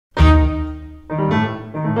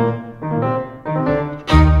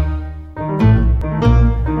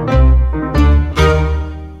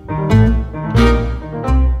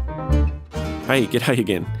g'day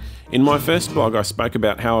again. In my first blog I spoke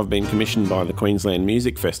about how I've been commissioned by the Queensland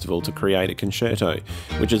Music Festival to create a concerto,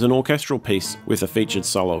 which is an orchestral piece with a featured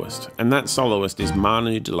soloist, and that soloist is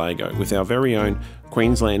Manu Delago with our very own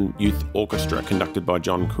Queensland Youth Orchestra conducted by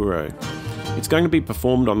QYO. It's going to be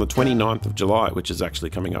performed on the 29th of July, which is actually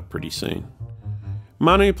coming up pretty soon.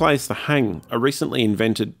 Manu plays the hang, a recently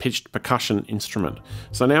invented pitched percussion instrument,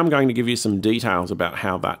 so now I'm going to give you some details about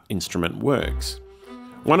how that instrument works.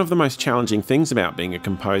 One of the most challenging things about being a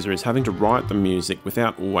composer is having to write the music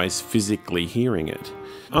without always physically hearing it.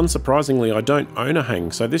 Unsurprisingly, I don't own a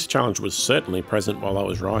hang, so this challenge was certainly present while I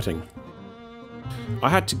was writing. I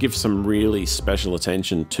had to give some really special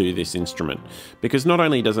attention to this instrument, because not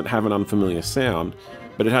only does it have an unfamiliar sound,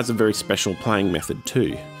 but it has a very special playing method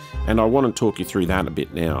too, and I want to talk you through that a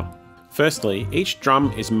bit now. Firstly, each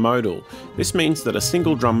drum is modal. This means that a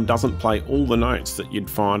single drum doesn't play all the notes that you'd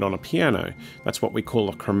find on a piano. That's what we call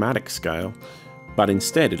a chromatic scale, but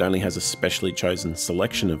instead it only has a specially chosen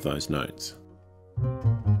selection of those notes.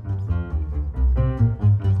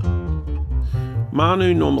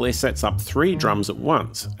 Manu normally sets up 3 drums at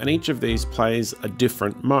once, and each of these plays a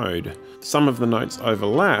different mode. Some of the notes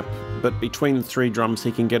overlap, but between the 3 drums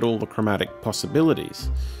he can get all the chromatic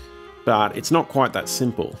possibilities. But it's not quite that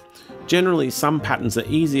simple. Generally, some patterns are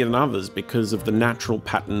easier than others because of the natural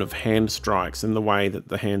pattern of hand strikes and the way that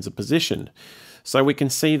the hands are positioned. So we can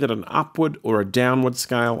see that an upward or a downward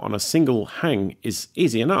scale on a single hang is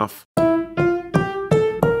easy enough.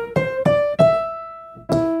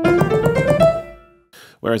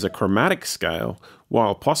 Whereas a chromatic scale,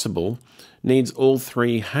 while possible, needs all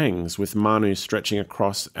 3 hangs with Manu stretching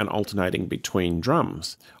across and alternating between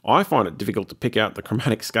drums. I find it difficult to pick out the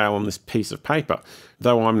chromatic scale on this piece of paper,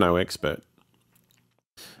 though I'm no expert.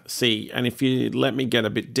 See, and if you let me get a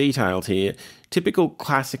bit detailed here, typical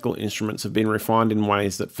classical instruments have been refined in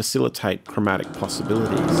ways that facilitate chromatic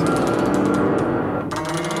possibilities.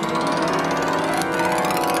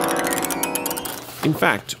 In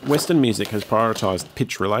fact, Western music has prioritised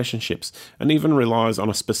pitch relationships and even relies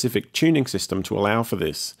on a specific tuning system to allow for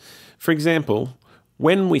this. For example,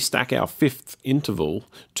 when we stack our 5th interval,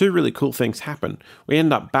 2 really cool things happen. We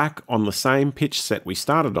end up back on the same pitch set we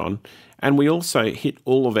started on, and we also hit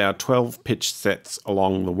all of our 12 pitch sets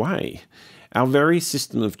along the way. Our very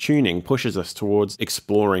system of tuning pushes us towards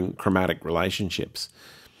exploring chromatic relationships.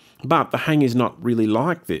 But the hang is not really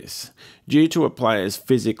like this. Due to a player's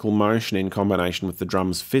physical motion in combination with the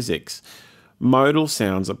drum's physics, modal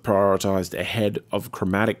sounds are prioritised ahead of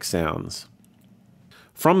chromatic sounds.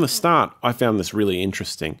 From the start, I found this really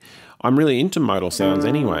interesting. I'm really into modal sounds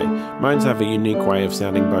anyway. Modes have a unique way of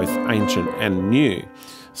sounding both ancient and new,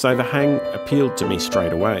 so the hang appealed to me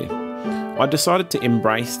straight away. I decided to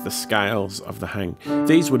embrace the scales of the hang.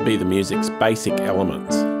 These would be the music's basic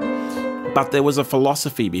elements. But there was a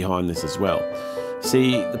philosophy behind this as well.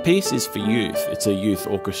 See, the piece is for youth, it's a youth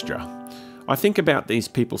orchestra. I think about these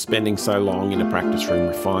people spending so long in a practice room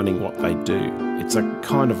refining what they do. It's a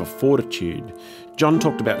kind of a fortitude. John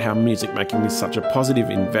talked about how music making is such a positive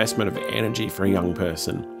investment of energy for a young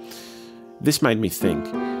person. This made me think.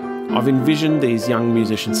 I've envisioned these young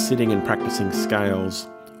musicians sitting and practicing scales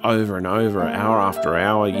over and over, hour after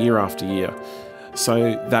hour, year after year.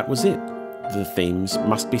 So that was it. The themes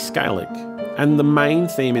must be scalic, and the main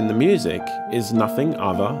theme in the music is nothing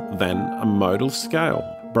other than a modal scale,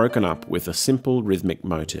 broken up with a simple rhythmic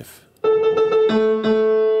motif.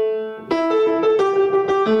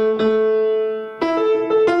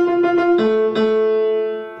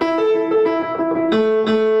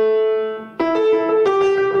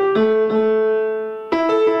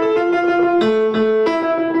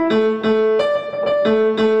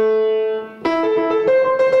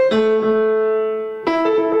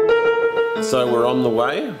 So we're on the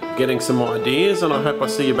way, getting some ideas, and I hope I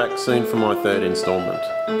see you back soon for my 3rd instalment.